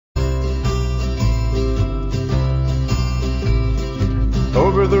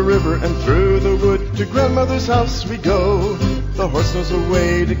river and through the wood, to grandmother's house we go. The horse knows a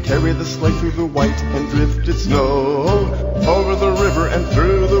way to carry the sleigh through the white and drifted snow. Over the river and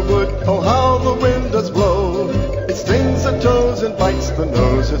through the wood, oh how the wind does blow. It stings the toes and bites the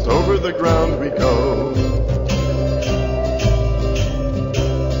nose as over the ground we go.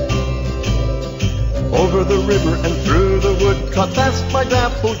 Over the river and through the wood, caught fast by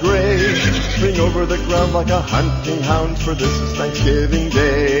dapple gray, spring over the ground like a hunting hound, for this is Thanksgiving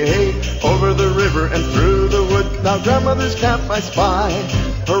Day. Over the river and through the wood, now grandmother's cap I spy.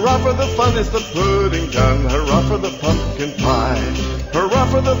 Hurrah for the fun is the pudding done, hurrah for the pumpkin pie. Hurrah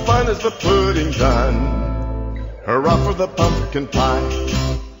for the fun is the pudding done, hurrah for the pumpkin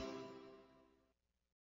pie.